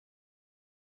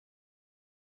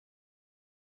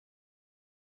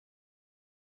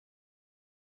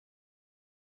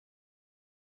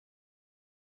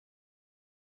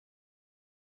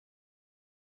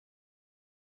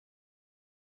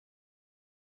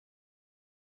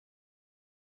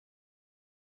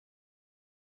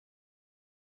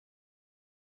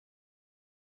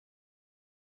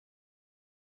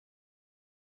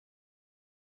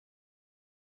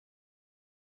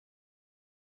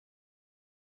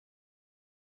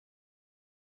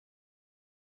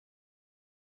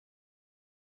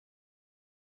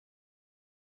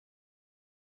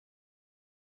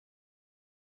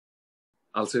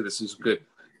I'll say this is good.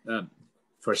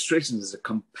 Frustration is a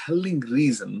compelling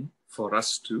reason for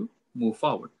us to move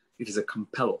forward. It is a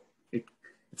compel.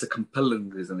 It's a compelling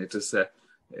reason. It is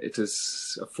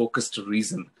a focused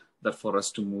reason that for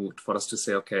us to move, for us to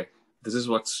say, okay, this is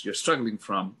what you're struggling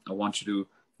from. I want you to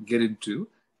get into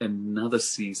another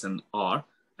season or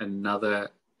another,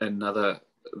 a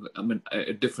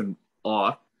different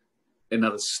or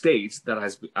another stage that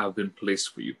have been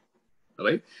placed for you. All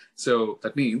right. So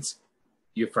that means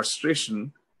your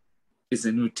frustration is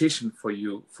an invitation for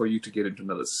you to get into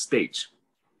another stage.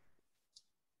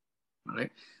 All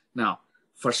right. Now,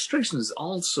 frustration is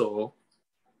also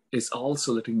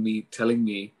telling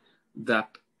me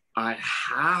that I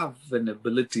have an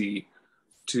ability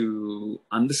to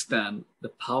understand the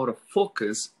power of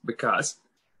focus because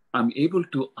I'm able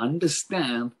to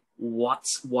understand what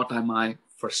am I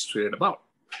frustrated about.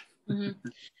 Mm-hmm.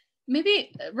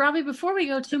 Maybe, Robbie, before we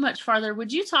go too much farther,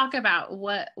 would you talk about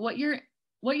what you're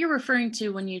referring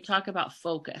to when you talk about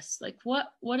focus? Like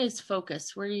what is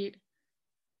focus? What are you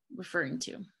referring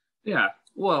to? Yeah,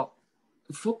 well,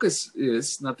 focus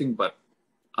is nothing but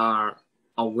our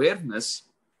awareness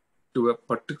to a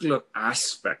particular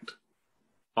aspect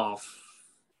of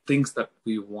things that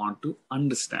we want to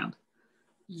understand.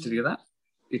 Did you hear that?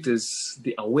 It is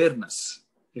the awareness.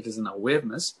 It is an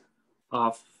awareness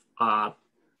of our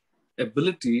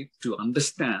ability to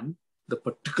understand the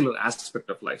particular aspect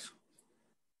of life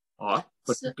or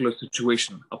particular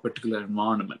situation, a particular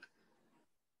environment.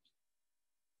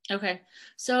 Okay.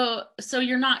 So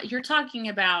you're talking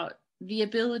about the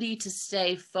ability to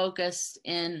stay focused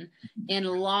in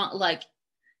long, like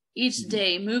each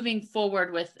day moving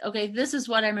forward with, okay, this is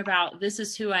what I'm about. This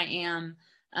is who I am.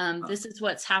 This is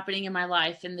what's happening in my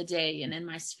life, in the day, and in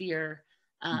my sphere.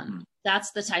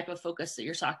 That's the type of focus that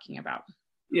you're talking about.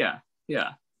 Yeah.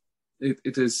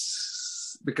 It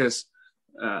is because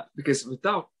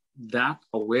without that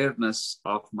awareness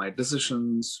of my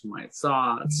decisions, my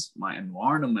thoughts, my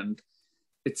environment,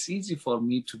 it's easy for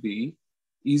me to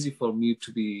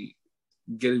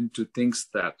get into things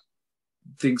that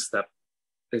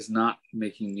is not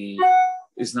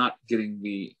getting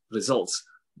me results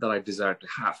that I desire to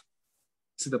have.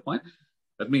 See the point?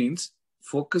 That means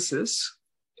focus is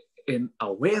in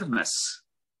awareness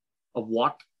of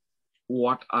what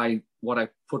I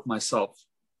put myself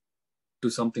to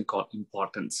something called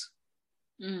importance.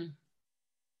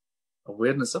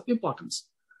 Awareness of importance.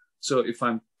 So if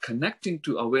I'm connecting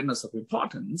to awareness of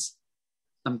importance,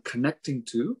 I'm connecting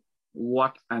to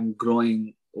what I'm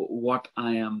growing, what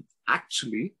I am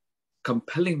actually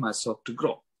compelling myself to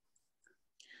grow.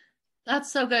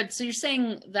 That's so good. So you're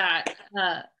saying that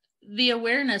the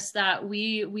awareness that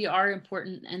we are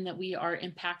important and that we are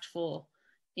impactful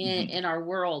in our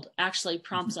world actually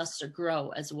prompts us to grow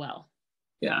as well.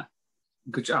 Yeah.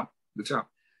 Good job.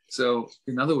 So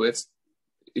in other words,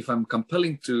 if I'm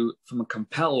compelled to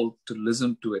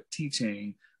listen to a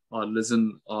teaching or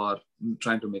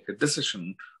trying to make a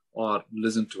decision or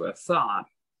listen to a thought,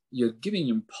 you're giving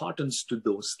importance to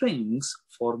those things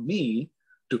for me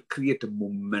to create a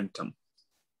momentum.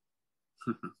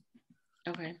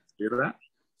 Okay. Hear that?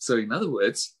 So in other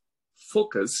words,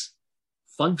 focus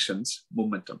functions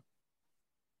momentum.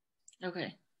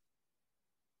 Okay.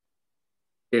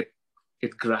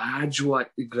 It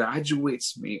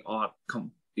graduates me or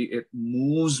it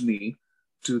moves me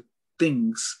to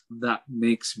things that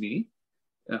makes me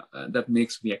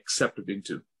accepted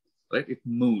into, right? It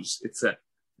moves.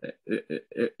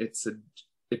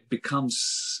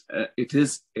 It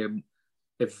is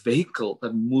a vehicle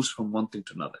that moves from one thing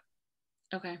to another.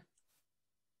 Okay.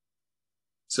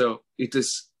 So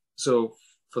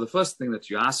for the first thing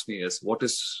that you asked me is, what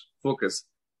is focus?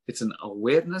 It's an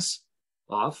awareness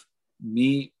of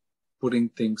me putting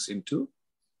things into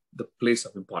the place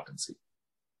of importance.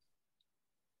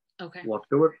 Okay.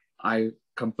 Whatever I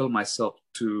compel myself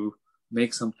to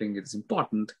make something is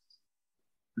important,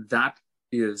 that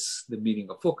is the meaning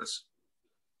of focus.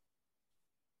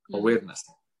 Awareness.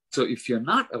 So if you're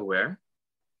not aware,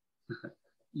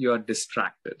 you are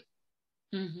distracted.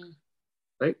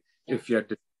 Right? Yeah. If you're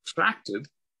distracted,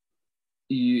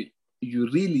 you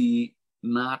really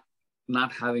not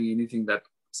having anything that's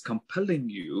compelling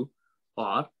you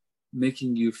or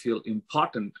making you feel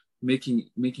important, making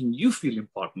you feel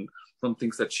important from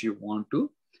things that you want to,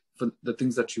 from the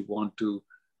things that you want to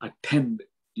attend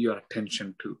your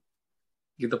attention to.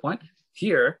 Get the point?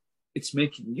 Here, it's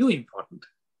making you important,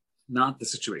 not the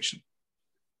situation.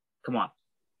 Come on.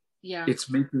 Yeah. It's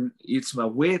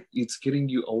getting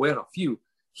you aware of you.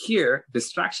 Here,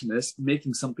 distraction is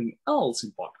making something else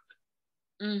important.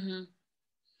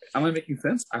 Am I making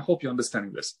sense? I hope you're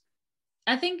understanding this.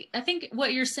 I think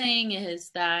what you're saying is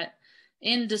that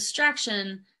in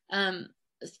distraction,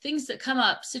 things that come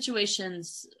up,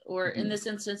 situations, or in this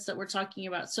instance that we're talking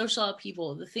about, social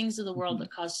upheaval, the things of the world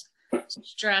that cause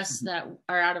stress that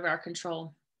are out of our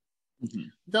control,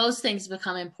 those things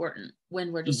become important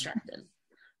when we're distracted.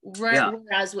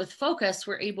 Whereas with focus,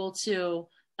 we're able to,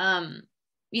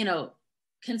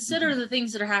 consider the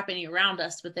things that are happening around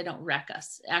us, but they don't wreck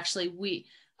us. Actually,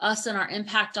 us and our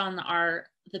impact on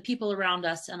the people around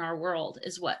us and our world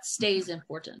is what stays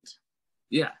important.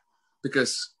 Yeah,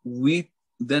 because when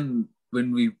we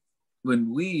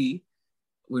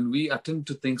attend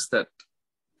to things that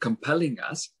compelling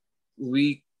us,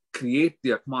 we create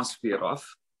the atmosphere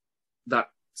of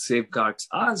that safeguards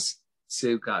us,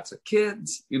 safeguards our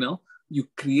kids. You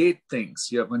create things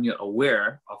when you're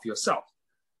aware of yourself.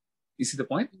 You see the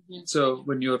point? So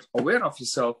when you're aware of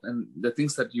yourself and the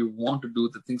things that you want to do,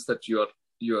 the things that you're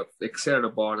excited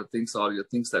about, the things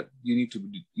that you need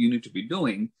to be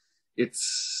doing,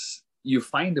 you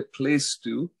find a place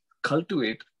to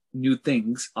cultivate new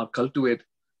things, or to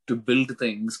build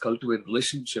things, cultivate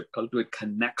relationship, cultivate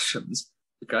connections,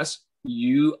 because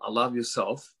you allow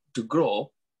yourself to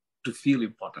grow, to feel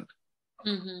important,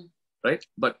 right?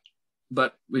 But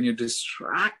when you're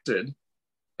distracted,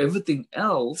 everything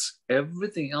else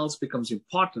becomes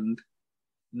important,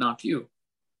 not you.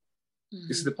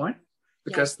 You see the point?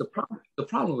 Because the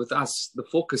problem with us, the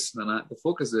focus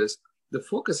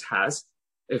has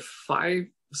a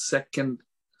 5-second.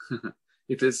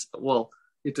 It is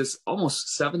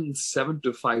almost 7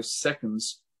 to 5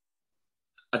 seconds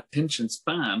attention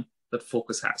span that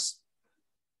focus has.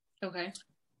 Okay.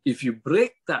 If you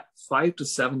break that 5 to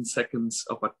 7 seconds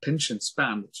of attention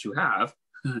span that you have,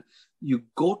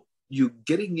 you're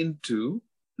getting into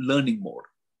learning mode.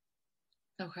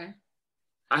 Okay.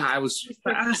 I was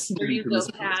fascinated. Where you go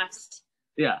past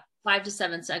 5 to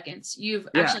 7 seconds, you've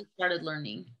actually started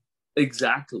learning.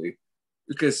 Exactly.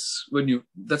 Because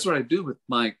that's what I do with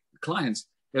my clients.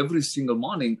 Every single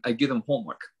morning, I give them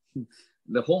homework.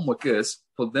 The homework is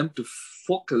for them to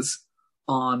focus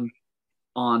on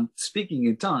speaking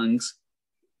in tongues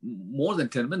more than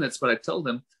 10 minutes, but I tell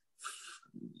them,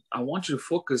 I want you to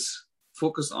focus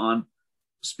on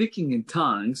speaking in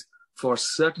tongues for a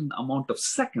certain amount of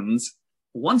seconds.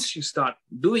 Once you start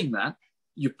doing that,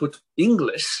 you put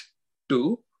English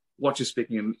to what you're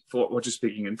speaking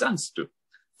in tongues to.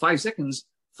 5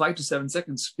 to 7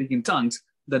 seconds speaking tongues,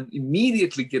 then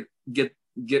immediately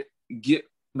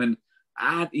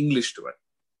add English to it,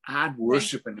 add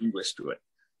worship and English to it.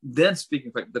 Then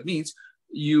speaking, that means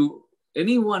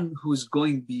anyone who's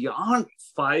going beyond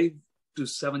 5 to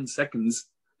 7 seconds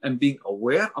and being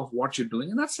aware of what you're doing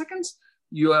in that seconds,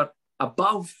 you are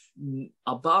above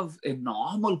a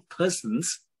normal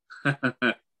person's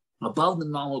above the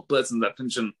normal person's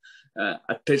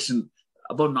attention,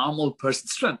 above normal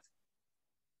person's strength.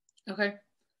 Okay.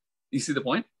 You see the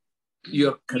point?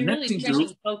 You're connecting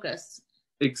to focus.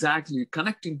 Exactly,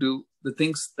 connecting to the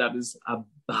things that is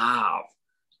above.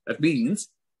 That means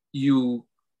you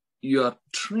are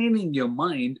training your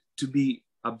mind to be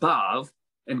above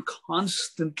and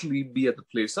constantly be at the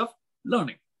place of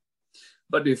learning.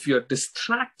 But if you're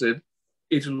distracted,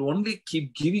 it will only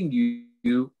keep giving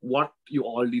you what you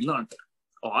already learned,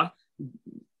 or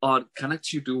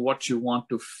connect you to what you want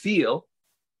to feel,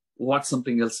 what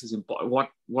something else is important,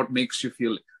 what makes you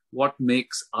feel, what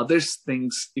makes others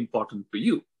things important for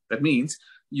you. That means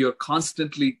you're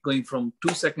constantly going from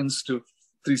 2 seconds to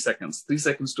 3 seconds, 3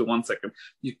 seconds to 1 second.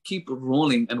 You keep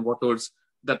rolling, and what words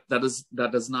that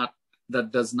does not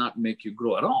make you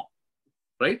grow at all,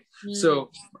 right?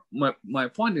 So my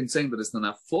point in saying that is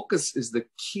that focus is the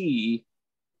key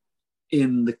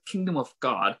in the kingdom of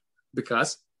God,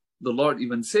 because the Lord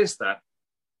even says that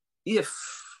if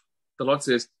the Lord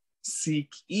says,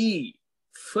 "Seek ye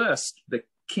first the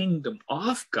kingdom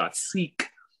of God,"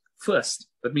 seek first.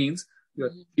 That means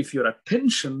if your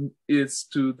attention is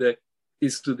to the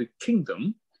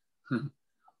kingdom,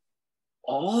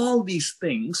 all these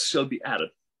things shall be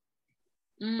added.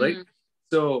 Right?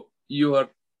 So you are,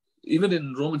 even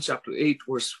in Romans chapter 8,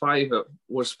 verse 5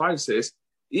 says,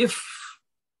 if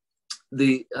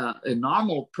a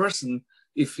normal person,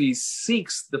 if he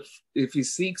seeks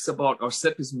about or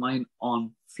set his mind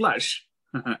on flesh,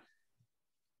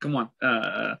 come on,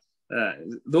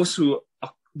 those who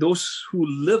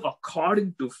live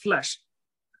according to flesh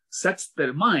sets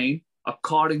their mind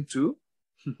according to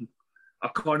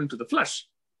the flesh.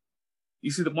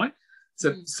 You see the point?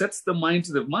 So sets the mind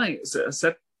to the mind.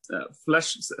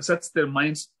 Flesh sets their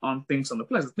minds on things on the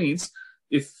flesh. It means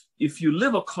if you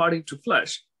live according to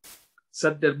flesh,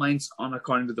 set their minds on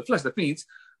according to the flesh. That means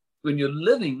when you're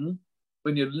living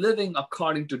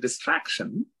according to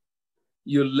distraction,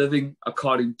 you're living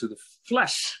according to the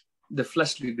flesh, the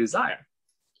fleshly desire.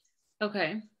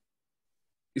 Okay.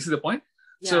 You see the point?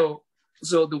 Yeah.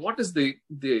 So what is the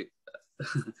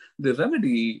the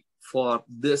remedy for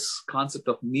this concept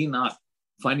of me not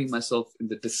finding myself in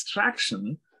the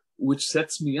distraction, which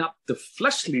sets me up the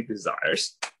fleshly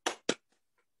desires?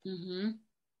 Mm-hmm.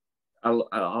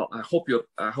 I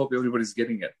hope everybody's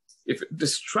getting it. If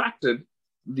distracted,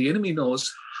 the enemy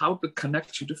knows how to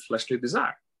connect you to fleshly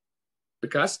desire,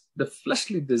 because the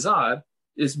fleshly desire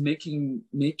is making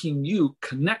you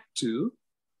connect to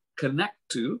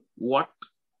what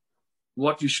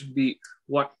you should be,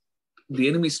 what the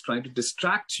enemy is trying to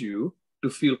distract you to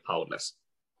feel powerless.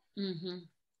 Mm-hmm.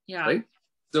 Yeah. Right?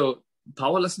 So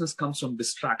powerlessness comes from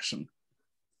distraction,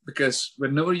 because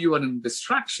whenever you are in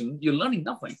distraction, you're learning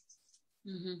nothing.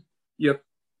 Mm-hmm.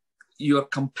 You're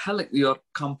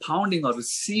compounding or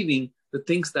receiving the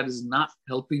things that is not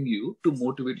helping you to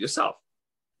motivate yourself.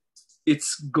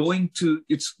 It's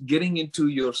getting into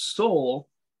your soul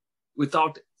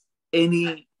without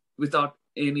any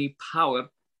power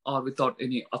or without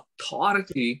any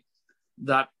authority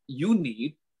that you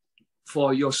need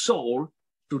for your soul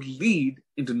to lead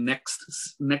into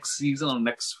next season or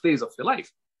next phase of your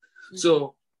life. Mm-hmm.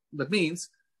 So that means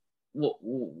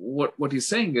what he's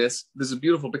saying is, this is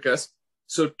beautiful, because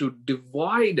so to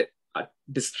divide a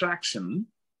distraction,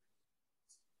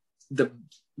 the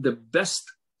best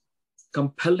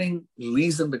compelling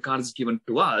reason that God has given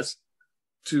to us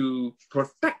to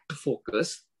protect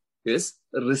focus is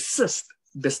resist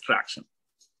distraction.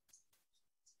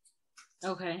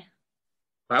 Okay.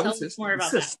 Bible says more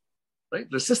about resist, that. Right?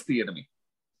 Resist the enemy.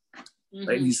 Mm-hmm.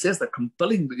 Right? He says that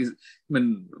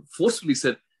forcefully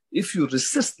said, if you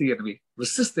resist the enemy,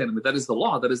 that is the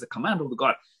law, that is the command of the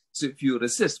God. So if you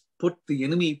resist, put the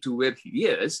enemy to where he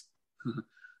is,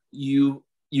 you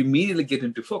immediately get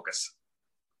into focus.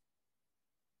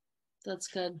 That's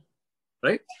good.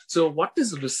 Right? So what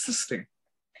is resisting?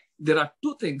 There are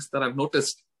two things that I've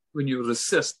noticed when you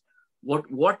resist.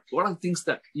 What are the things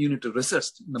that you need to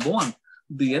resist? Number one,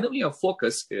 the enemy of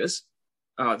focus is,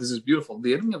 this is beautiful.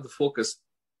 The enemy of the focus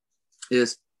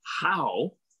is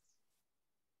how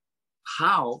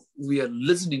we are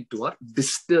listening to our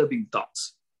disturbing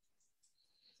thoughts.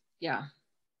 Yeah.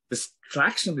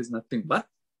 Distraction is nothing but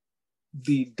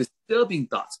the disturbing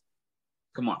thoughts.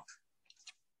 Come on.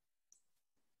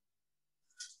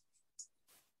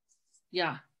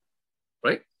 Yeah.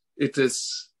 Right? It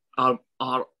is our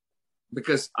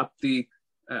because at the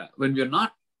when we are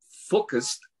not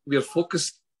focused, we are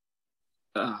focused.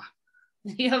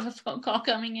 You have a phone call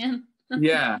coming in.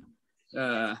 Yeah.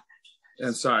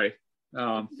 I'm sorry.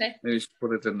 Okay. Maybe I should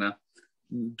put it in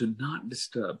do not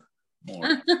disturb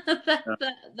more.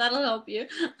 That'll help you.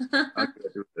 How can I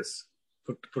do this?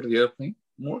 Put the airplane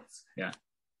more? Yeah.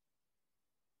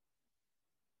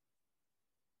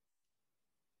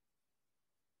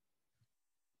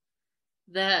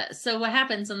 So what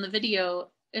happens on the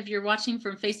video, if you're watching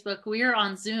from Facebook, we are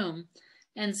on Zoom.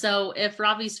 And so if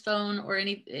Robbie's phone or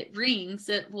it rings,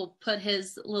 it will put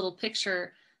his little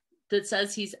picture that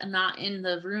says he's not in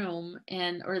the room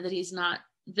or that he's not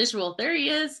visual. There he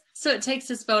is. So it takes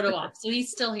his photo off. So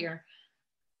he's still here.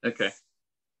 Okay.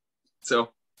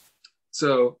 So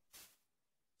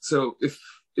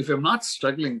if I'm not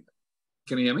struggling,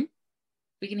 can you hear me?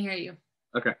 We can hear you.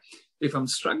 Okay. If I'm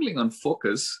struggling on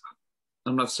focus,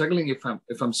 I'm not struggling if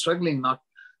I'm struggling not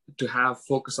to have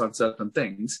focus on certain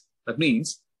things, that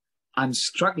means I'm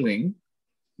struggling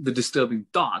the disturbing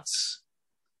thoughts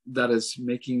that is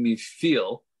making me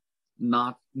feel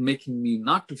not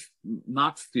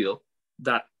feel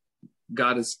that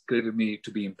God has created me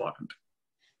to be important.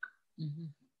 Mm-hmm.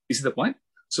 You see the point?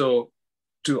 So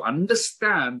to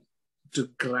understand, to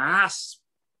grasp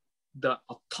the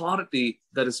authority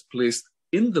that is placed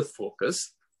in the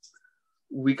focus,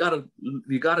 we gotta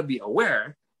be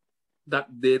aware that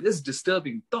there is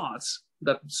disturbing thoughts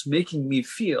that's making me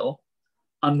feel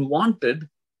unwanted,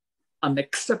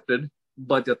 unaccepted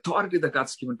by the authority that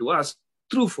God's given to us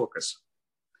through focus.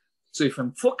 So if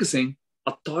I'm focusing,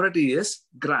 authority is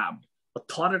grabbed,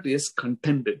 authority is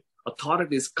contended,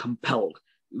 authority is compelled.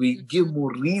 We give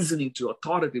more reasoning to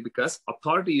authority because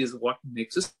authority is what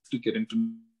makes us to get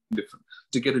into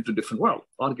different world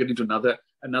or get into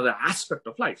another aspect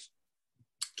of life.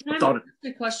 Can I ask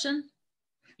a question?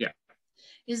 Yeah.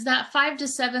 Is that 5 to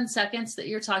 7 seconds that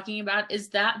you're talking about, is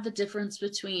that the difference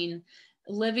between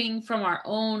living from our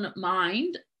own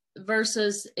mind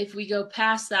versus if we go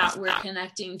past that, we're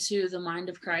connecting to the mind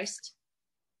of Christ?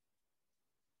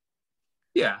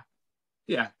 Yeah.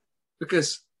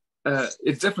 Because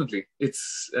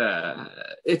It's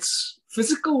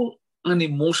physical and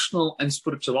emotional and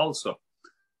spiritual also.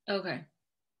 Okay.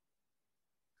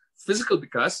 Physical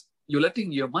because you're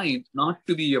letting your mind not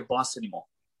to be your boss anymore.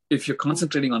 If you're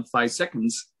concentrating on 5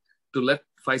 seconds, to let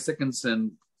 5 seconds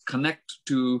and connect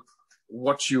to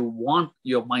what you want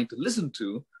your mind to listen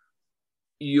to,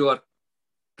 you are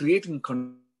creating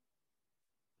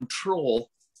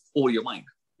control over your mind.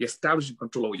 You're establishing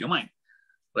control over your mind,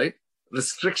 right?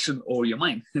 Restriction over your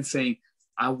mind and saying,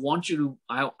 I'm going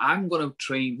to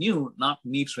train you, not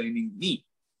me training me.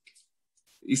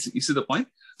 You see the point?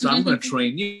 So I'm going to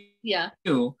train you. Yeah.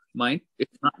 You, mind,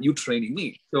 it's not you training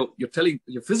me. So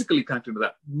you're physically connected to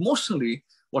that. Emotionally,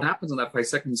 what happens in that 5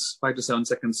 to 7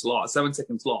 seconds law, 7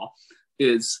 seconds law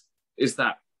is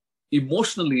that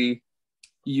emotionally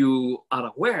you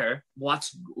are aware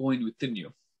what's going within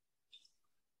you.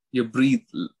 You breathe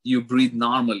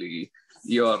normally.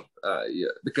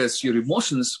 Because your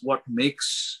emotions, what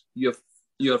makes your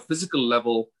physical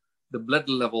level, the blood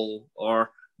level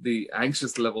or the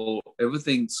anxious level,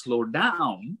 everything slow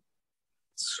down,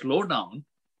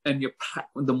 and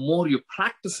the more you're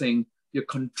practicing, you're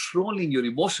controlling your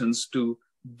emotions to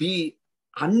be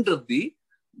under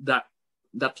that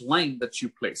line that you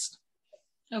placed.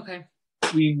 Okay.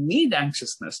 We need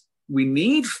anxiousness, we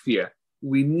need fear,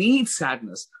 we need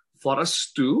sadness for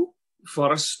us to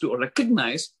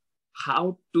recognize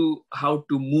how to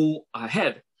move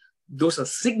ahead. Those are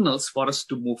signals for us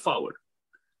to move forward.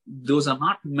 Those are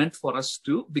not meant for us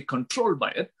to be controlled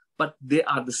by it, but they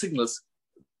are the signals.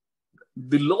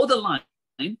 Below the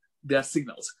line, they are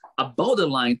signals. Above the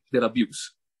line, they're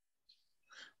abuse.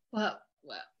 Well,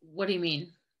 what do you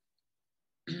mean?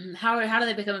 How do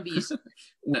they become abuse?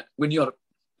 When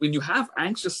you have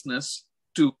anxiousness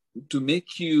to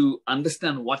make you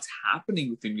understand what's happening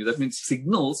within you, that means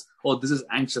signals, or this is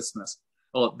anxiousness,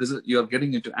 or you're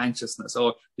getting into anxiousness,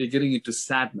 or you're getting into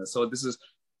sadness, or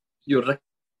you're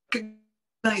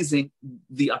recognizing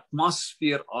the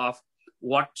atmosphere of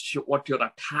what you're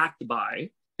attacked by.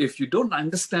 If you don't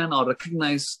understand or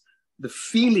recognize the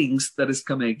feelings that is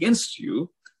coming against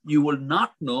you, you will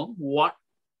not know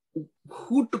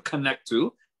who to connect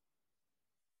to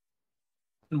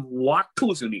and what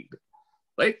tools you need,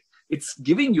 right? It's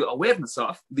giving you awareness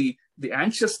of the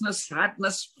anxiousness,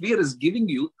 sadness, fear is giving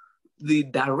you the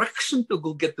direction to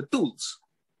go get the tools.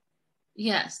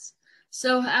 Yes.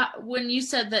 So when you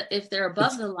said that if they're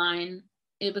above the line,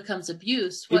 it becomes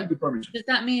abuse, what does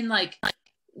that mean? Like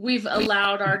we've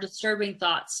allowed our disturbing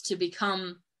thoughts to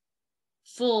become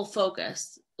full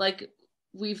focus. Like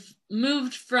we've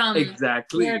moved from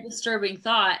their disturbing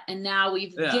thought and now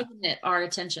we've given it our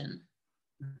attention.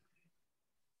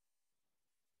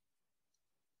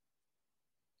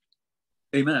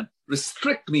 Amen.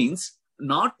 Restrict means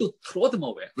not to throw them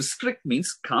away. Restrict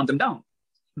means calm them down.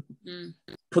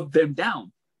 Put them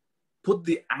down. Put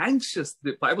the anxious,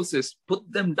 the Bible says, put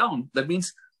them down. That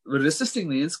means resisting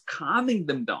means calming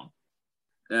them down.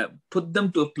 Put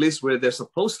them to a place where they're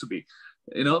supposed to be.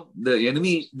 The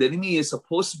enemy is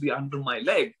supposed to be under my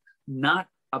leg, not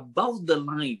above the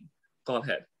line,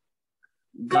 Godhead.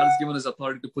 God has given us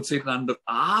authority to put Satan under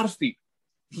our feet.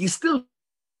 He's still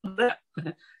there.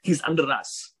 He's under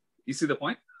us. You see the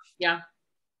point? Yeah.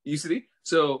 You see?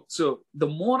 So the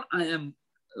more I am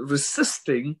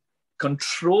resisting,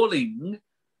 controlling,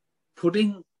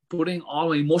 putting all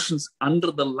my emotions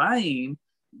under the line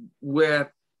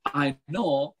where I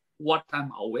know what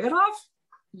I'm aware of,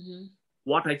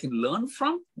 what I can learn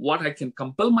from, what I can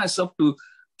compel myself to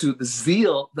the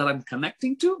zeal that I'm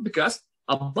connecting to, because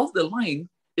above the line,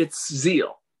 it's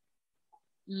zeal.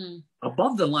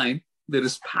 Above the line, there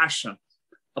is passion.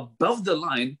 Above the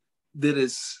line, there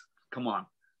is, come on,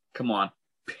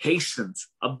 patience.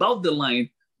 Above the line,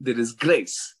 there is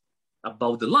grace.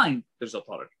 Above the line, there's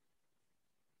authority.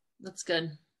 That's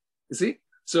good. You see?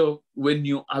 So when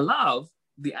you allow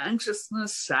the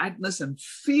anxiousness, sadness, and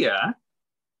fear,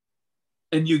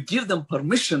 and you give them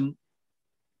permission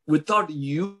without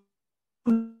you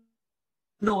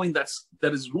knowing that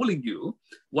is ruling you,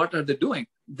 what are they doing?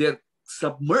 They're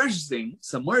submerging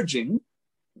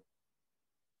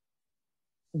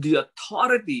the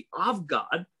authority of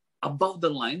God above the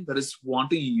line that is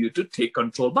wanting you to take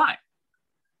control by.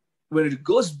 When it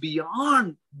goes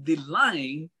beyond the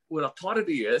line where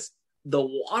authority is, the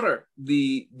water,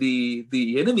 the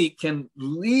enemy can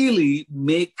really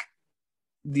make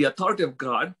the authority of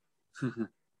God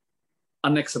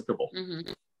unacceptable.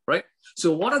 Right?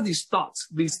 So what are these thoughts?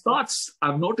 These thoughts,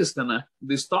 I've noticed,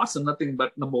 these thoughts are nothing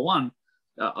but, number one,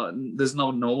 there's no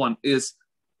one, is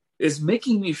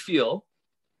making me feel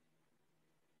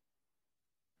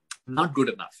not good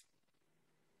enough.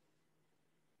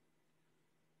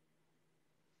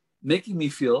 making me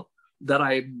feel that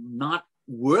I'm not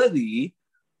worthy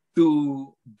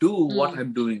to do what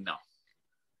I'm doing now.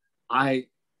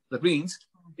 That means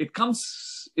it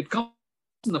comes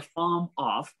in the form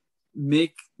of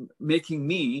making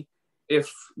me,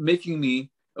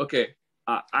 okay,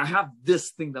 I have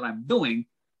this thing that I'm doing,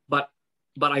 but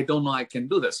I don't know I can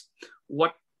do this.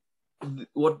 What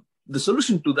the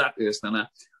solution to that is, Nana,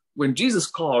 when Jesus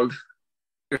called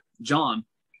John,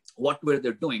 what were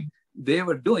they doing? They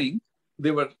were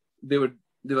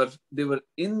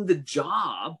in the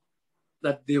job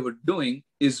that they were doing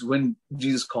is when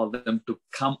Jesus called them to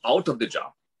come out of the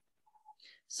job.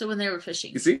 So when they were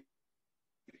fishing. You see?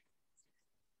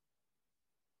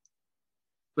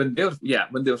 When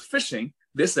they were fishing,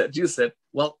 Jesus said,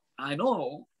 well, I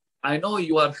know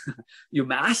you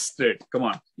mastered. Come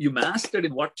on, you mastered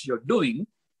in what you're doing.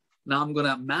 Now I'm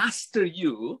gonna master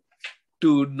you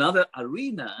to another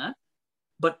arena,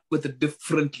 but with the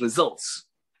different results.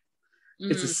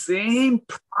 It's the same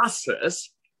process,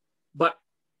 but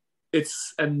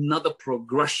it's another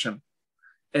progression,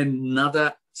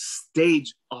 another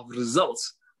stage of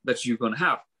results that you're going to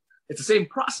have. It's the same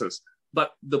process,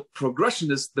 but the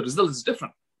progression is, the result is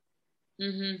different.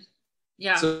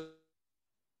 Yeah. So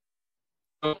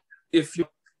if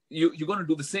you're going to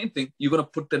do the same thing, you're going to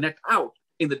put the net out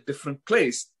in the different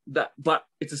place, but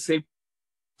it's the same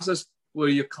process where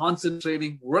you're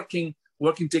concentrating, working,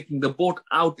 taking the boat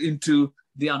out into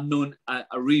the unknown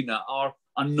arena or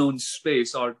unknown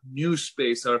space or new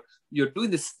space, or you're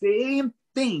doing the same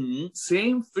thing,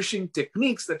 same fishing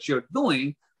techniques that you're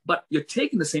doing, but you're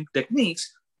taking the same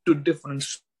techniques to different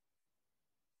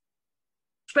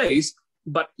space,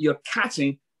 but you're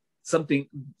catching something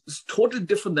totally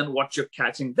different than what you're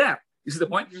catching there. You see the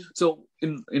point? So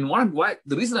in why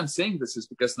the reason I'm saying this is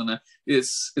because, Nana,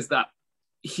 is that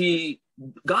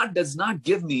God does not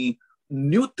give me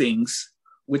new things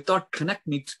without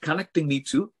connecting me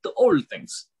to the old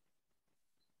things.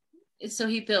 So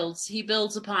he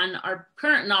builds upon our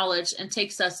current knowledge and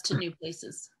takes us to new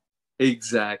places.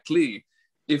 Exactly.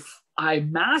 If I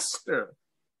master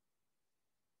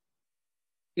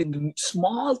in the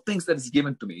small things that is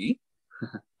given to me,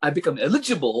 I become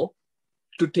eligible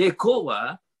to take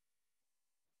over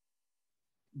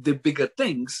the bigger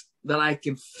things that I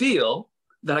can feel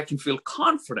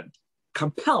confident,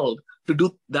 compelled to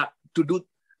do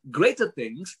greater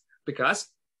things, because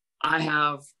I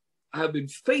have been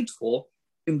faithful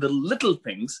in the little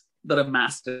things that I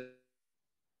mastered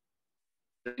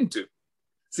into.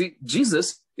 See,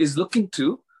 Jesus is looking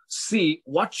to see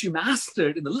what you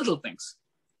mastered in the little things.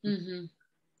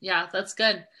 Yeah, that's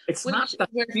good. It's not that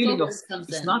feeling of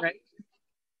comes in, right?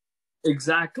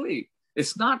 Exactly.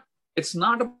 It's not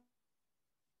a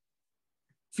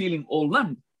feeling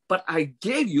overwhelmed, but I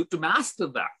gave you to master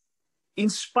that. In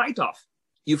spite of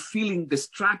you feeling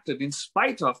distracted, in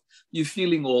spite of you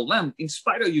feeling overwhelmed, in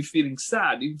spite of you feeling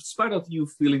sad, in spite of you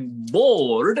feeling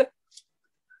bored,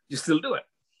 you still do it.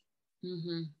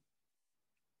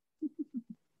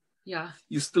 Yeah.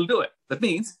 You still do it. That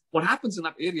means what happens in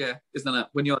that area is that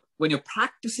when you're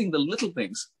practicing the little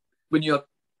things, when you're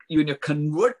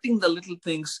converting the little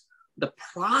things, the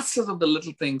process of the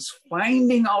little things,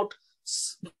 finding out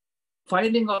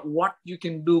what you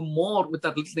can do more with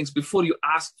that little things before you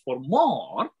ask for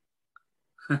more,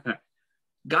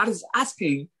 God is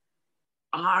asking,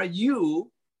 are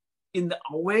you in the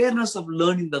awareness of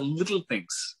learning the little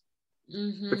things?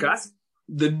 Because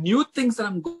the new things that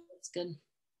I'm going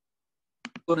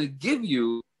to give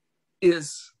you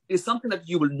is something that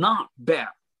you will not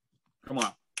bear. Come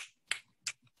on.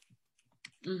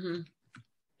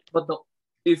 But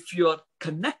if you're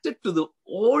connected to the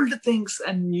old things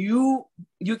and you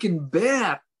can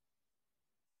bear,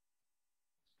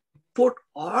 put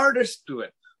orders to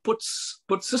it, put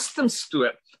systems to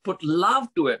it, put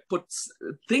love to it, put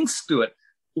things to it,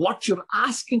 what you're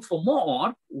asking for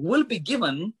more will be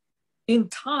given in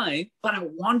time, but I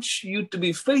want you to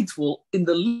be faithful in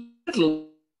the little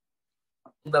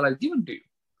that I've given to you.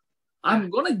 I'm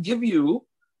going to give you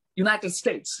United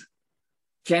States.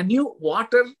 Can you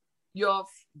water your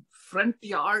front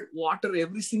yard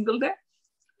every single day?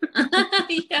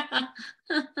 Yeah.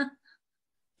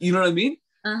 You know what I mean?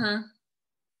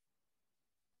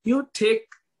 You take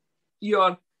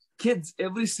your kids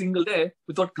every single day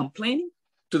without complaining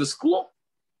to the school.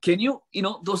 Can you,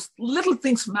 those little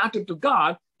things matter to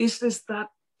God. It's just that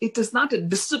it is not a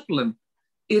discipline.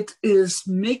 It is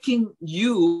making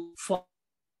you fall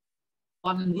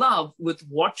in love with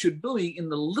what you're doing in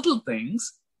the little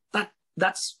things.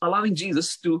 That's allowing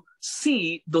Jesus to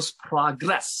see those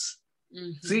progress.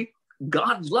 See,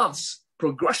 God loves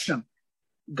progression.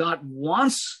 God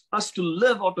wants us to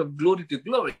live out of glory to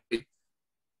glory.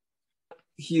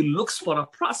 He looks for a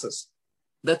process.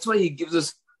 That's why he gives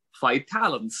us 5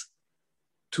 talents,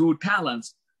 2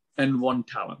 talents, and 1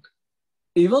 talent.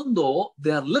 Even though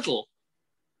they are little,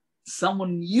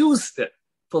 someone used it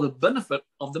for the benefit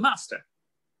of the master.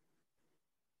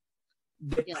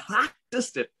 They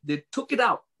practiced it. They took it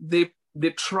out. They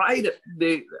tried it.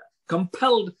 They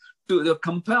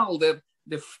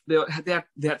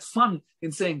had fun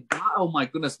in saying, oh my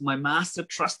goodness, my master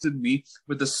trusted me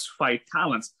with this 5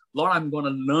 talents. Lord, I'm going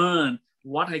to learn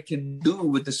what I can do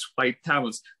with this 5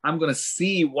 talents. I'm going to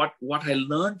see what I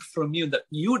learned from you, that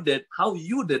you did, how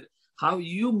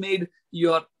you made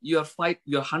your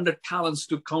 100 talents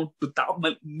to count to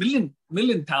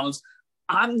million talents.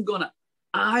 I'm gonna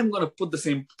put the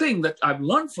same thing that I've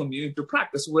learned from you into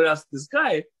practice. Whereas this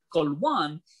guy called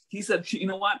Juan, he said, you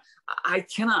know what? I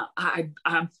cannot. Are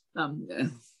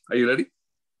you ready?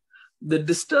 The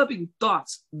disturbing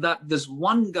thoughts that this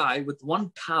one guy with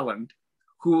 1 talent,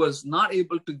 who was not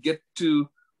able to get to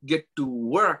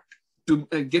work, to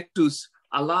get to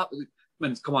allow,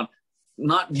 come on,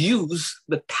 not use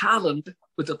the talent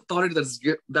with authority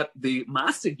that the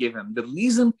master gave him. The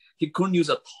reason he couldn't use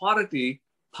authority,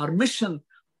 permission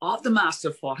of the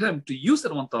master for him to use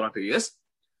that authority is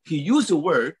he used a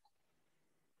word,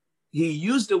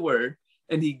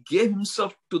 and he gave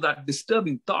himself to that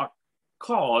disturbing thought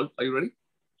called, are you ready?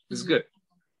 This is good.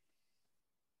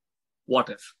 What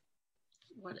if?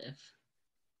 What if?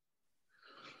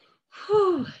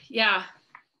 Whew, yeah.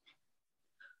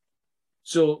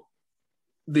 So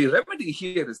the remedy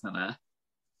here is, Nana,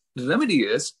 the remedy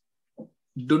is,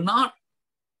 do not,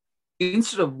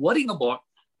 instead of worrying about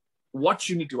what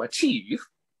you need to achieve,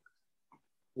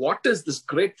 what is this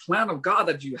great plan of God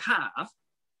that you have,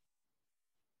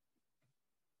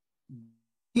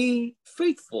 be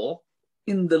faithful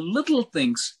in the little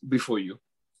things before you.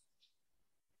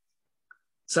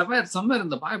 Somewhere in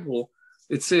the Bible,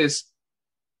 it says,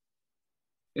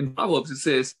 in Proverbs, it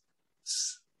says,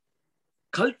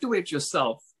 cultivate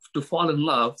yourself to fall in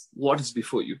love what is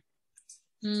before you.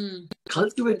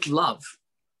 Cultivate love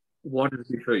what is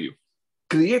before you.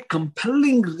 Create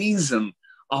compelling reason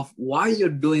of why you're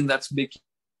doing that's making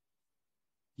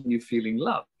you feeling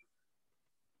love.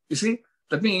 You see,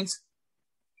 that means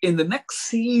in the next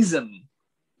season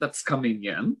that's coming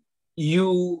in,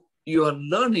 you're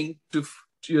learning to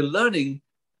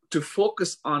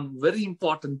focus on very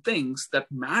important things that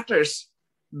matters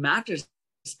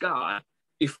God.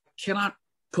 If cannot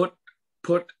put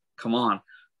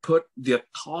the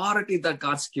authority that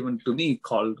God's given to me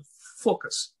called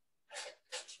focus.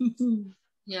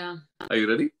 Yeah. Are you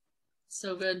ready?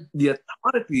 So good. The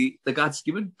authority that God's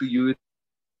given to you is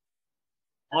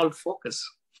all focus.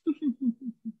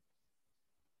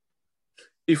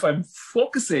 If I'm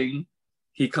focusing,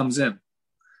 he comes in.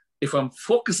 If I'm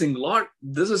focusing, Lord,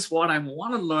 this is what I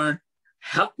want to learn.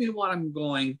 Help me where I'm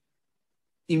going.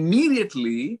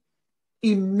 Immediately,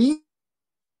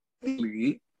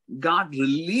 God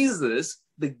releases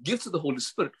the gifts of the Holy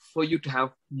Spirit for you to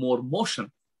have more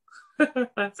motion.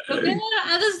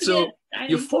 So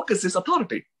your focus is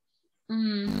authority.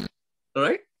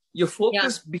 Right? Your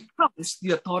focus becomes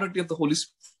the authority of the Holy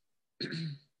Spirit.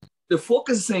 The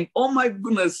focus is saying, oh my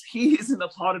goodness, he is in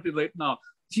authority right now.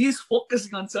 He's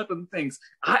focusing on certain things.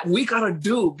 We gotta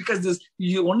do, because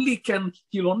he'll only can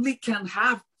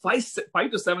have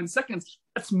 5 to 7 seconds.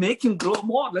 Let's make him grow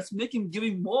more. Let's make him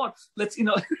giving more. Let's,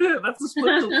 that's the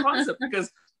spiritual concept,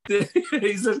 because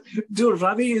he says, dude,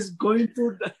 Ravi is going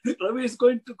to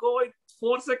go in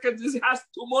 4 seconds. He has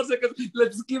 2 more seconds.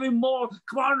 Let's give him more.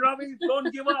 Come on, Ravi,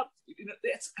 don't give up.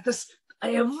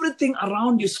 Everything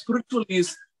around you spiritually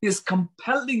is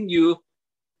compelling you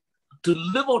to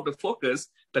live out of focus.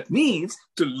 That means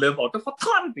to live out of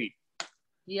authority.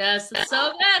 Yes, it's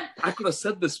so good. I could have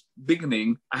said this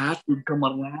beginning. I had to come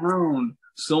around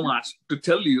so much to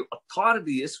tell you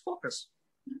authority is focus.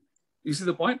 You see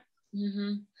the point?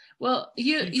 Mm-hmm. Well,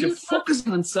 if you're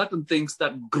focusing on certain things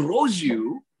that grows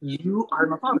you, you are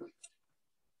an authority.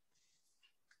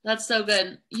 That's so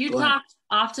good. You talk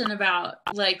often about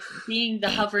like being the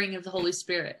hovering of the Holy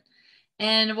Spirit.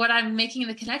 And what I'm making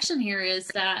the connection here is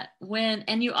that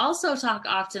and you also talk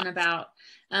often about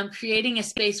creating a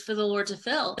space for the Lord to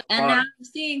fill. And now I'm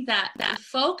seeing that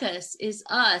focus is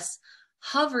us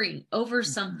hovering over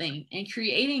something and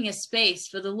creating a space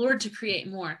for the Lord to create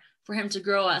more, for him to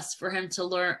grow us, for him to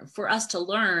learn, for us to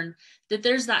learn that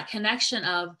there's that connection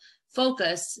of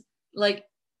focus. Like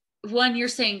one, you're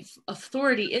saying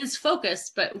authority is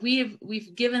focus, but we've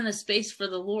given the space for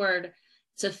the Lord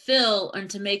fill and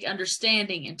to make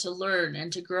understanding and to learn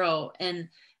and to grow. And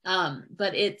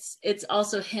but it's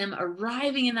also him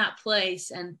arriving in that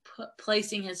place and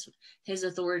placing his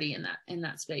authority in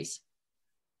that space.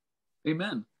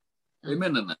 Amen.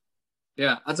 Amen.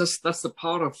 Yeah, that's the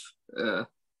power of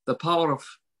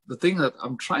the thing that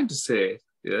I'm trying to say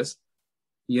is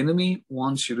the enemy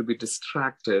wants you to be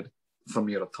distracted from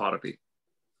your authority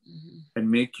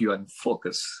and make you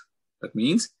unfocused. That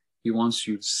means he wants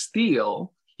to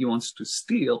steal your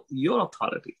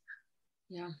authority.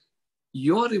 Yeah.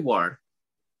 Your reward,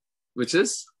 which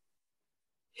is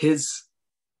his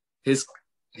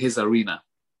arena.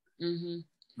 The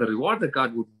reward that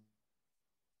God would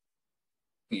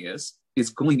is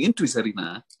going into his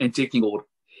arena and taking over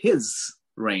his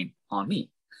reign on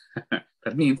me.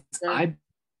 That means I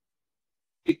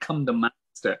become the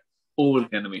master over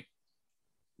the enemy.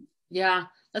 Yeah,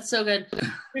 that's so good.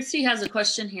 Christy has a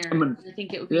question here. I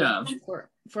think it would be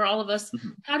for all of us.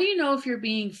 How do you know if you're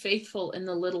being faithful in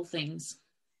the little things?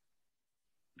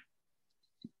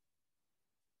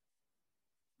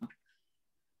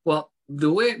 Well,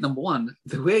 number one,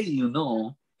 the way you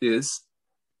know is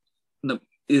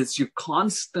you're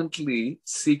constantly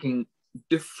seeking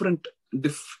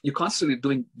you're constantly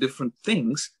doing different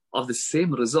things of the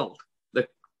same result.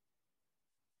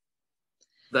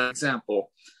 The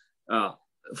example,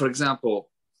 for example,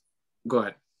 go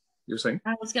ahead. You're saying?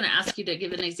 I was going to ask you to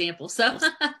give an example, so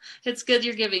it's good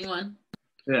you're giving one.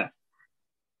 Yeah.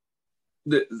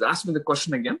 Ask me the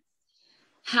question again.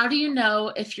 How do you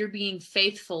know if you're being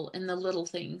faithful in the little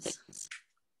things?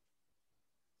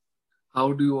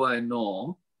 How do I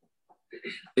know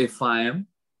if I am?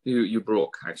 You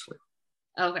broke, actually.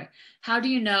 Okay. How do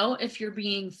you know if you're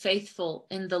being faithful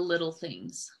in the little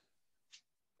things?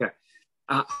 Okay.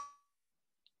 I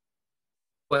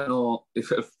know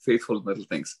if you're faithful in little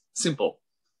things. Simple.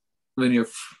 When you're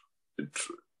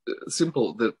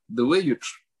simple, the way you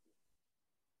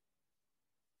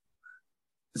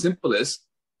simple is,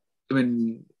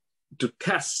 to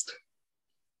test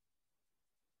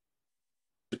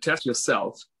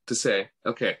yourself to say,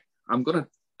 okay, I'm gonna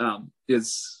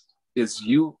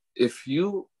if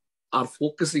you are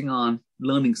focusing on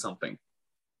learning something,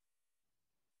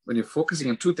 when you're focusing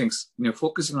on two things, when you're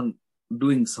focusing on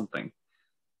doing something,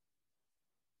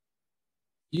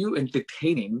 you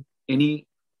entertaining any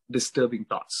disturbing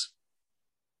thoughts?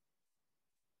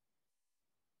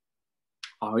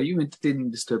 Are you entertaining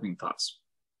disturbing thoughts?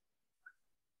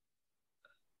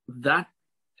 That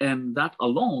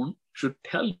alone should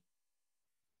tell you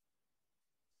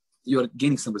you're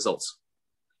gaining some results,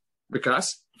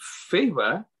 because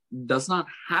favor does not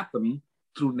happen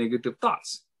through negative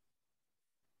thoughts.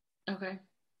 Okay.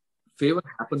 Favor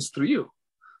happens through you.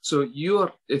 So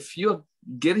if you're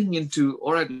getting into,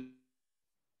 all right,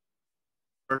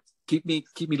 keep me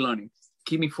learning,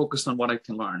 keep me focused on what I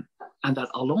can learn, and that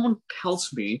alone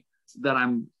tells me that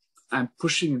I'm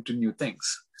pushing into new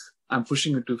things. I'm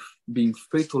pushing into being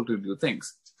faithful to new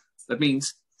things. That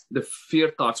means the fear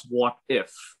thoughts, what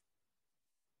if,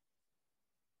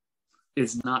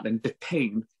 is not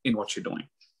entertained in what you're doing.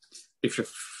 If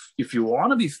you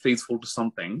want to be faithful to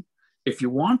something, if you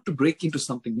want to break into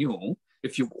something new,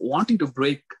 if you're wanting to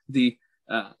break the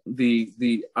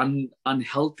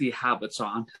unhealthy habits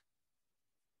or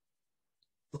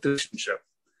relationship,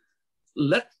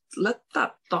 let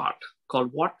that thought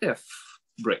called what if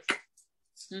break.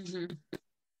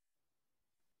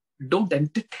 Don't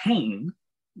entertain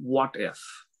what if.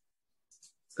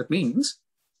 That means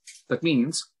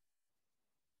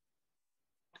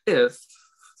if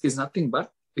is nothing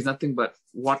but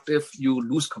what if you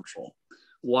lose control?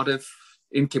 What if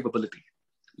incapability?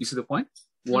 You see the point?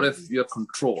 What if you're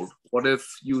controlled? What if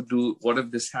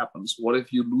this happens? What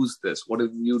if you lose this? What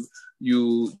if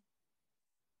you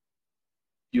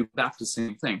back to the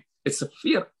same thing? It's a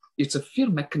fear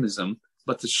mechanism,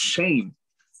 but the shame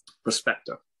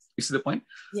perspective. You see the point?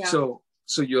 Yeah. So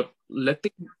you're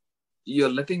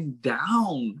letting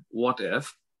down what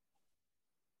if,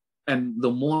 and the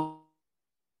more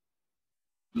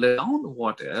let down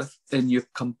what if, then you're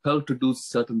compelled to do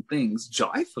certain things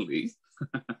joyfully.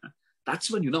 That's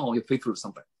when you know you're faithful to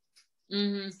something.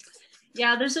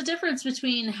 Yeah, there's a difference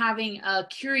between having a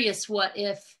curious what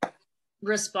if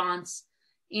response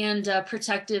and a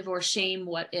protective or shame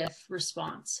what if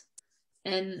response.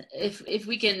 And if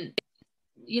we can,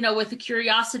 with the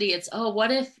curiosity, it's,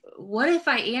 what if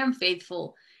I am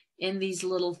faithful in these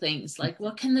little things? Like,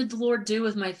 what can the Lord do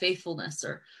with my faithfulness?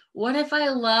 Or what if I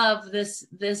love this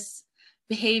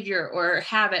behavior or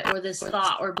habit or this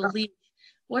thought or belief?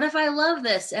 What if I love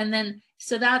this? And then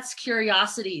So that's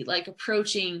curiosity, like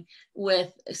approaching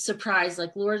with surprise,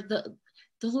 like Lord, the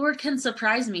Lord can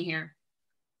surprise me here,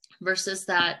 versus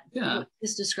that what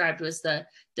is described was the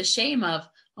shame of,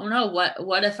 oh no,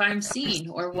 what if I'm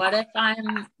seen, or what if I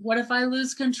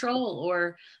lose control,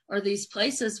 or these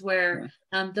places where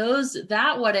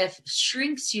that what if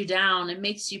shrinks you down and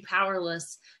makes you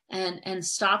powerless and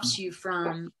stops you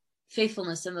from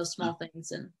faithfulness in those small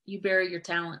things, and you bury your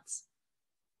talents.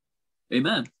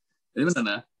 Amen.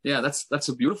 Amen. Yeah, that's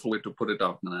a beautiful way to put it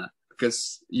out, Nana,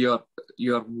 because you're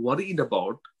worried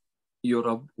about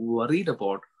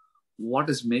what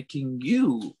is making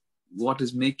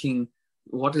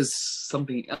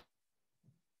something else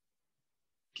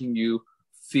making you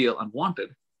feel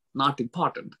unwanted, not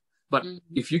important. But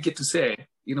if you get to say,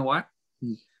 you know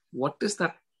what is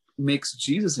that makes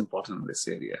Jesus important in this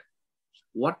area?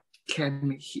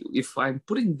 If I'm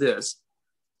putting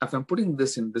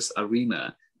this in this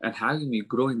arena and having me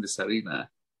grow in this arena,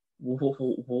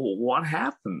 what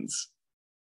happens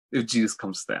if Jesus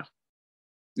comes there?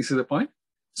 You see the point?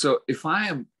 So if I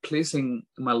am placing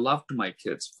my love to my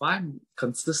kids, if I'm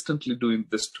consistently doing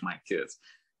this to my kids,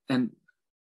 and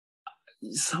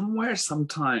somewhere,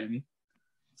 sometime,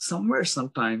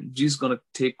 Jesus is going to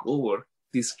take over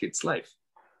these kids' life.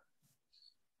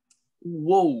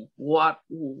 Whoa, what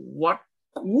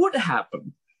would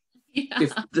happen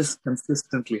if this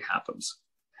consistently happens?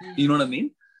 You know what I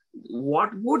mean?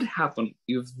 What would happen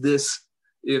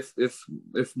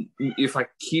if I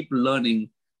keep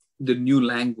learning the new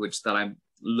language that I'm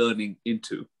learning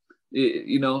into?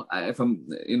 If I'm,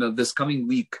 this coming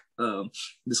week, Sukura,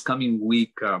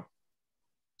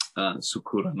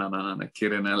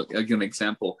 Kiran, I'll give you an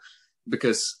example,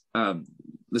 because 2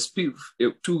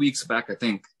 weeks back, I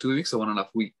think 2 weeks or 1.5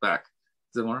 week back,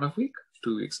 is it 1.5 week?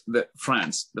 2 weeks, the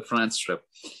France trip,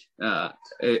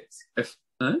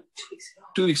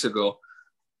 2 weeks ago,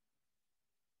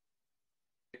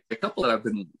 a couple that I've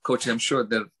been coaching, I'm sure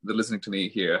they're listening to me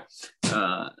here,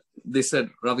 they said,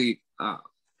 Ravi,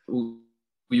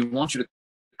 we want you to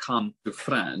come to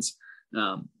France.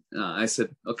 I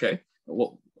said, okay,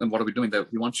 well, and what are we doing there?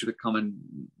 We want you to come and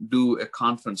do a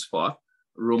conference for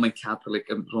Roman Catholics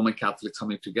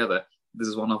coming together. This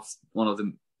is one of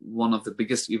the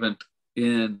biggest event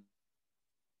in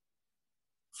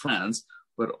France,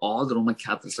 where all the Roman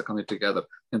Catholics are coming together,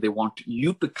 and they want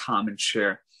you to come and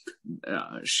share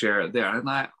there. And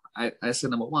I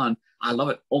said, number one, I love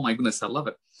it. Oh my goodness, I love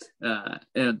it.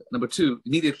 And number two,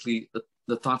 immediately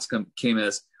the thoughts came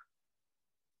as,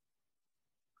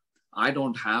 I'm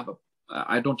not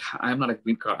a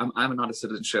green card. I'm not a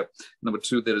citizenship. Number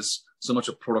two, there is so much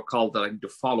of protocol that I need to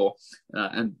follow,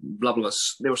 and blah, blah, blah.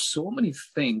 There were so many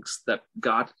things that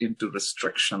got into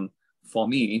restriction for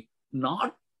me,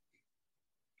 not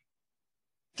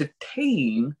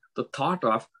detain the thought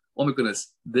of, oh my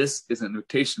goodness, this is an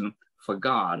invitation for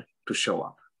God to show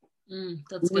up. Who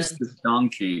is this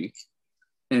donkey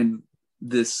and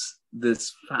this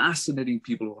fascinating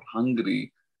people who are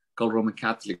hungry called Roman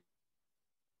Catholic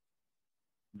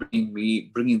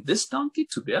bringing this donkey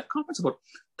to their conference? About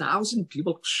 1,000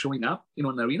 people showing up in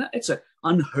an arena. It's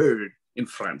unheard in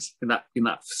France, in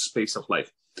that space of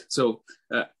life. So,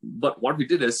 but what we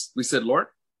did is we said, Lord,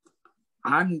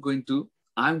 I'm going to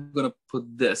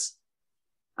put this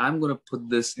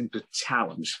into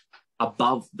challenge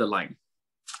above the line.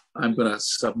 I'm going to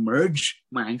submerge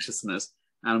my anxiousness,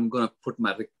 and I'm going to put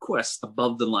my request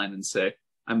above the line and say,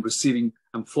 I'm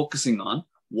focusing on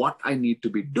what I need to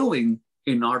be doing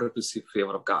in order to see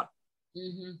favor of God.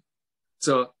 Mm-hmm.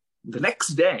 So the next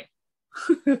day,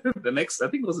 I think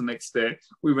it was the next day,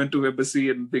 we went to embassy,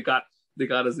 and they got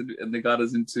us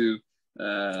into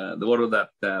the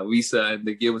visa, and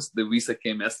they gave us the visa.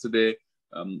 Came yesterday.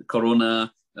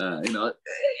 Corona,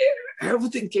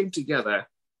 everything came together.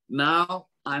 Now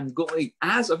I'm going,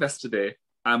 as of yesterday,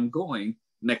 I'm going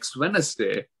next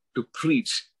Wednesday to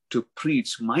preach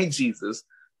my Jesus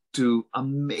to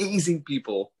amazing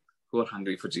people who are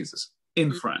hungry for Jesus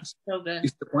in France. So good.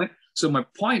 Is the point? So my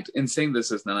point in saying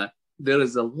this is, Nana, there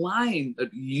is a line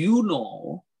that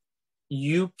you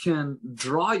can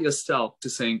draw yourself to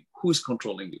saying, who's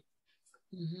controlling you?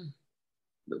 Mm-hmm.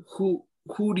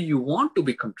 Who do you want to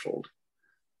be controlled?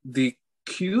 The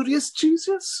curious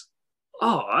Jesus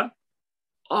or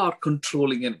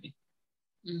controlling enemy?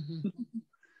 Mm-hmm.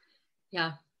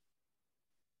 Yeah.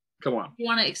 Come on. You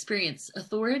want to experience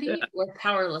authority or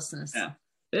powerlessness?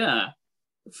 Yeah.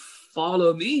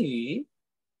 Follow me.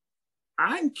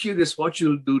 I'm curious what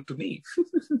you'll do to me.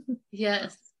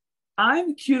 Yes.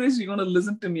 I'm curious you're going to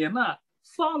listen to me or not.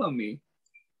 Follow me.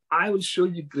 I will show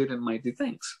you great and mighty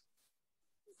things.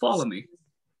 Follow me.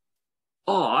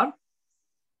 or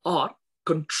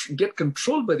get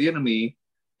controlled by the enemy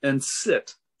and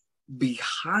sit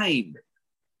behind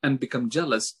and become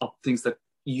jealous of things that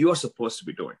you're supposed to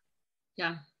be doing.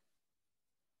 Yeah.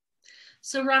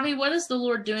 So Ravi, what is the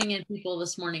Lord doing in people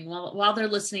this morning while they're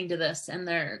listening to this and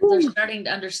they're starting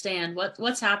to understand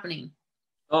what's happening?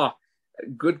 Oh,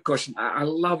 good question. I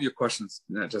love your questions,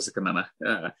 Jessica, Nana.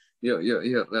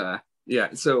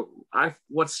 Yeah. So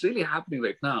what's really happening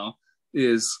right now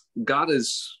is God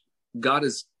is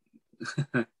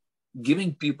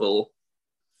giving people.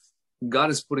 God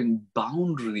is putting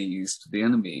boundaries to the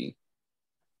enemy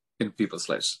in people's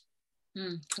lives.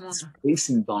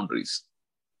 Facing boundaries.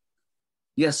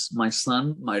 Yes, my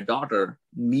son, my daughter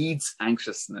needs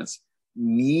anxiousness,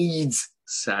 needs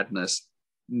sadness,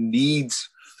 needs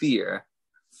fear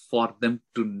for them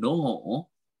to know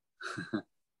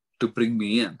to bring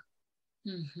me in.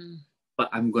 Mm-hmm. But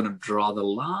I'm going to draw the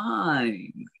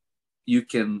line. You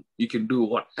can do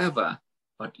whatever,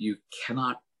 but you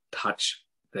cannot touch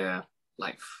their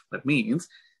life. That means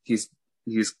he's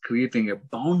creating a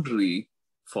boundary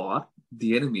for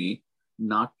the enemy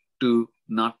not to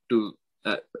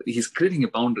he's creating a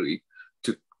boundary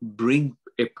to bring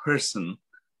a person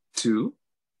to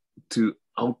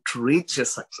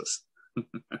outrageous success.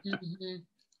 Mm-hmm.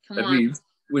 That means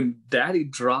when daddy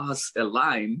draws a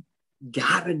line,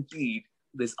 guaranteed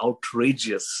there's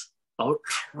outrageous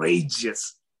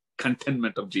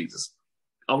contentment of Jesus,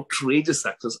 outrageous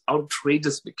success,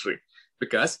 outrageous victory.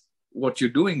 Because what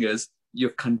you're doing is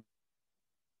you're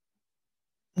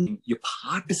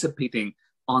participating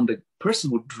on the person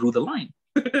who drew the line.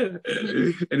 And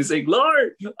he's saying,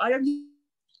 Lord, I am here.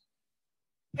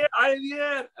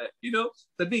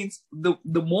 That means the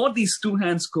more these two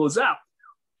hands goes up,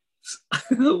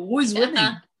 who is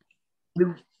winning?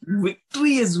 The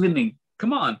victory is winning.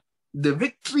 Come on. The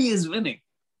victory is winning.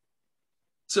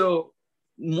 So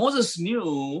Moses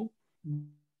knew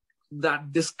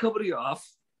that discovery of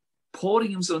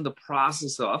pouring himself in the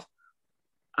process of,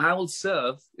 I will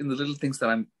serve in the little things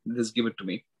that is given to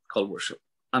me, called worship.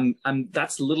 And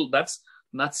that's little. That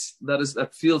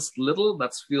feels little.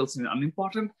 That feels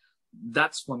unimportant.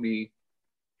 That's for me.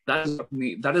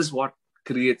 That is what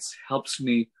helps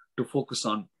me to focus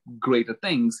on greater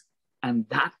things. And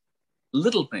that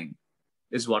little thing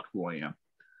is who I am.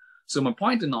 So my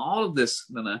point in all of this,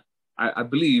 Nana, I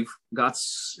believe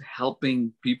God's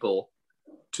helping people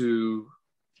to.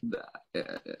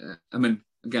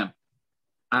 Again,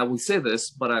 I will say this,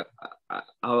 but I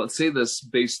will say this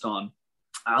based on.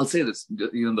 I'll say this,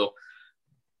 even though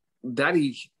that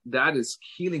is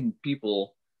healing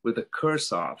people with a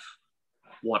curse of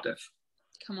what if.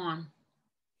 Come on.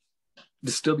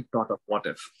 Disturbing thought of what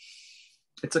if.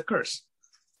 It's a curse.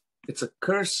 It's a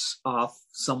curse of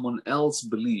someone else's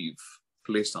belief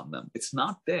placed on them. It's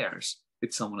not theirs.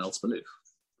 It's someone else's belief.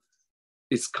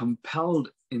 It's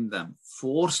compelled in them,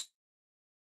 forced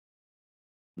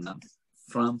in them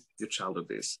from your childhood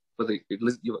days. Whether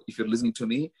if you're listening to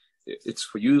me, it's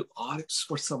for you or it's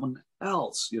for someone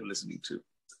else you're listening to.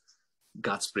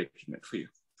 God's breaking it for you.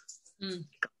 God's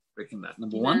breaking that.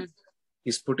 Number one,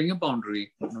 he's putting a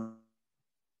boundary.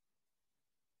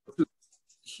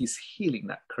 He's healing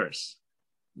that curse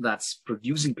that's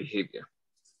producing behavior.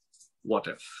 What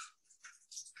if?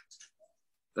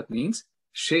 That means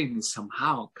shame is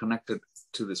somehow connected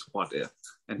to this what if,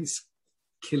 and he's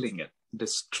killing it,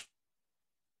 destroying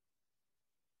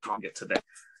it today.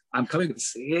 I'm coming with the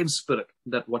same spirit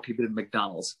that what he did in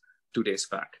McDonald's 2 days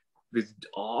back. With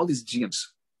all these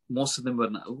GMs,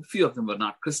 a few of them were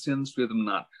not Christians, few of them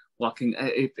not walking.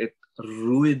 It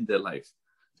ruined their life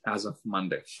as of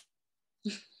Monday.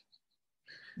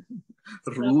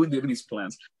 Ruined everybody's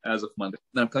plans as of Monday.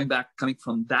 Now I'm coming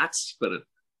from that spirit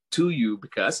to you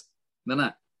because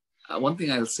one thing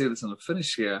I'll say this and I'll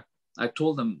finish here. I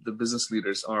told them, the business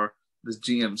leaders or the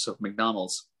GMs of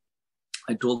McDonald's,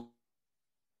 I told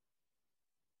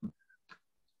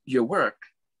your work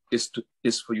is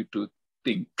for you to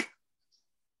think.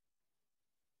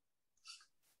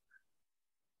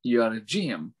 You are a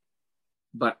GM,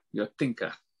 but you're a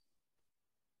thinker.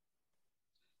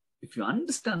 If you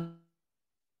understand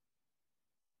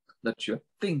that you're a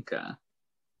thinker,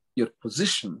 your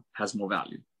position has more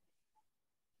value.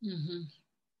 Mm-hmm.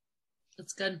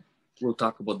 That's good. We'll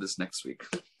talk about this next week.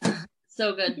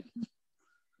 So good.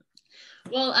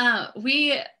 Well,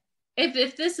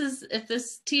 if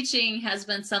this teaching has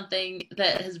been something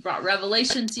that has brought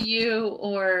revelation to you,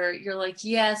 or you're like,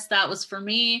 yes, that was for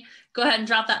me, go ahead and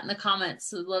drop that in the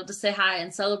comments. We'd love to say hi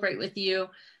and celebrate with you.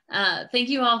 Thank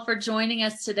you all for joining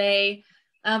us today.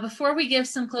 Before we give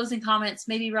some closing comments,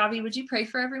 maybe Ravi, would you pray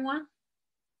for everyone?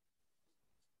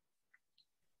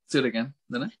 Say it again,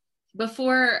 Nana.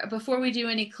 Before we do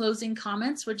any closing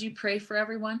comments, would you pray for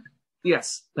everyone?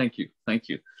 Yes, thank you.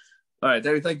 All right,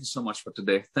 Terry, thank you so much for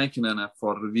today. Thank you, Nana,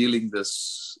 for revealing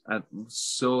this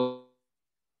so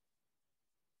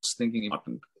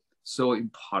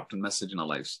important message in our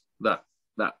lives. That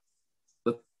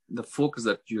the focus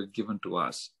that you have given to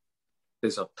us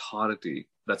is authority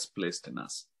that's placed in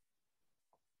us.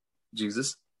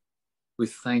 Jesus, we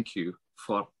thank you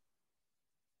for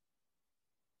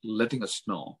letting us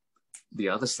know the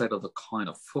other side of the coin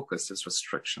of focus is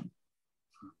restriction.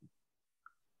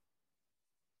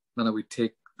 Then we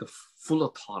take the full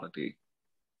authority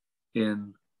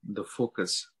in the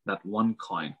focus, that one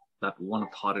coin, that one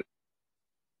authority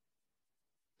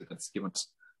that's given us.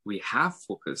 We have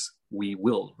focus, we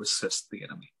will resist the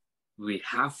enemy. We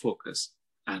have focus,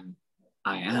 and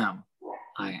I am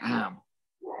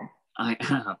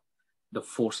the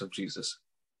force of Jesus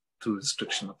through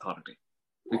restriction authority.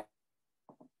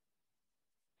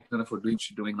 For doing what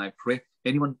you're doing, and I pray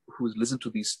anyone who's listened to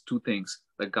these two things,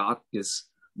 that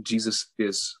Jesus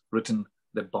is written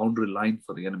the boundary line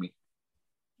for the enemy.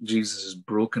 Jesus has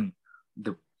broken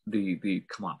the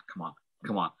come on,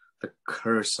 the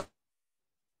curse of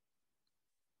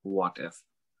what if.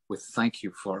 We thank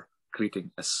you for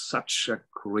creating such a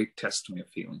great testimony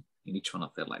of healing in each one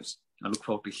of their lives. I look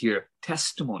forward to hear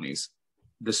testimonies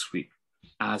this week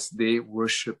as they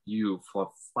worship you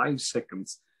for 5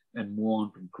 seconds and move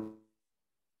on to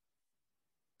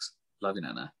love you,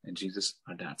 Nana, in Jesus,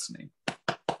 our dad's name.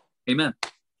 Amen.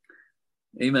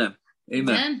 Thank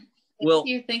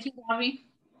you, Bobby.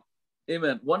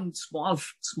 Amen. One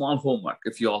small homework,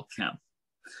 if you all can.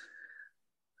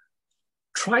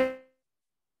 Try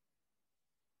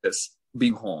this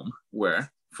being home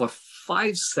where for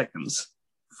 5 seconds,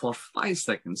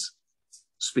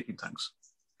 speak in tongues.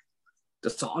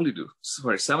 That's all you do.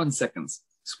 For 7 seconds,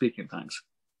 speak in tongues.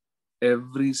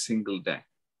 Every single day.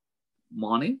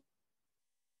 Morning,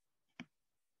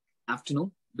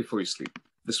 afternoon, before you sleep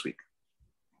this week.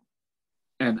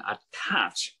 And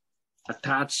attach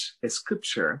a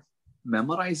scripture,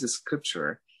 memorize a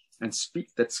scripture, and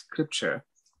speak that scripture.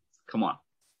 Come on.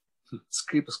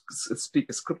 Speak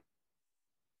a scripture.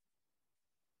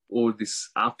 Or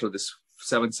after this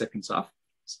 7 seconds of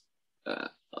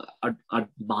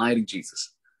admiring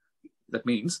Jesus. That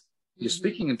means you're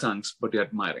speaking in tongues, but you're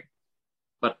admiring.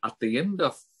 But at the end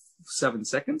of 7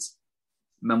 seconds,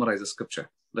 memorize a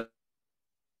scripture. Put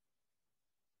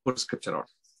a scripture out.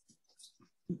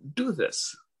 Do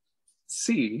this.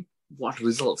 See what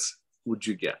results would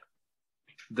you get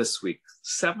this week.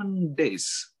 7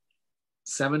 days.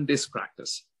 7 days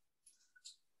practice.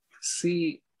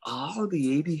 See all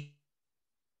the 80,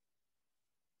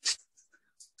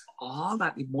 all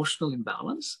that emotional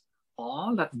imbalance,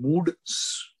 all that mood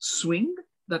swing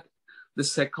that the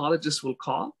psychologist will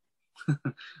call,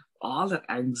 all that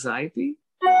anxiety,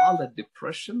 all that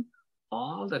depression,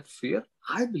 all that fear,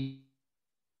 I believe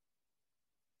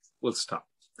will stop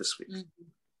this week.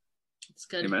 That's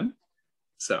good. Amen.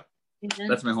 So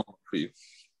that's my homework for you.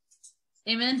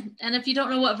 Amen. And if you don't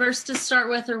know what verse to start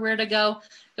with or where to go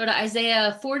to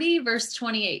Isaiah 40, verse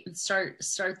 28 and start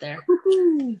there.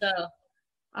 So,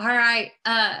 all right.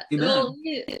 Well,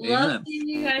 we love seeing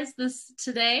you guys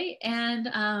today. And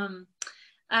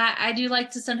I do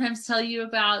like to sometimes tell you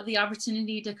about the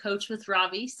opportunity to coach with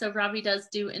Ravi. So Ravi does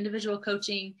do individual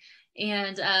coaching.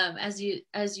 And as you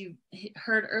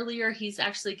heard earlier, he's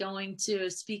actually going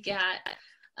to speak at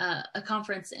a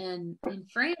conference in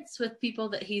France with people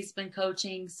that he's been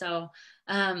coaching. So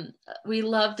we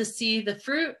love to see the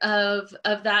fruit of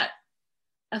that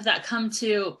come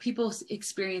to people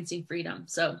experiencing freedom.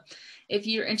 So if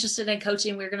you're interested in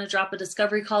coaching, we're going to drop a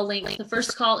discovery call link. The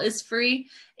first call is free.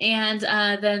 And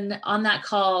then on that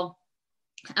call,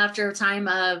 after a time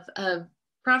of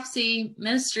prophecy,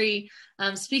 ministry,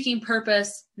 speaking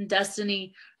purpose, and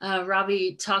destiny,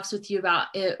 Ravi talks with you about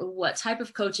what type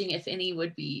of coaching, if any,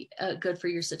 would be good for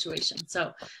your situation.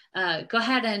 So go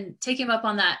ahead and take him up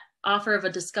on that offer of a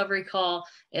discovery call.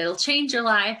 It'll change your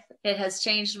life. It has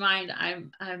changed mine.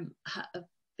 I'm a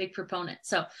big proponent.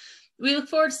 So we look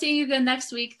forward to seeing you again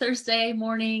next week, Thursday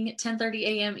morning, 10:30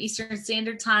 a.m. Eastern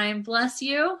Standard Time. Bless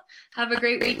you. Have a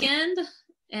great weekend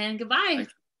and goodbye.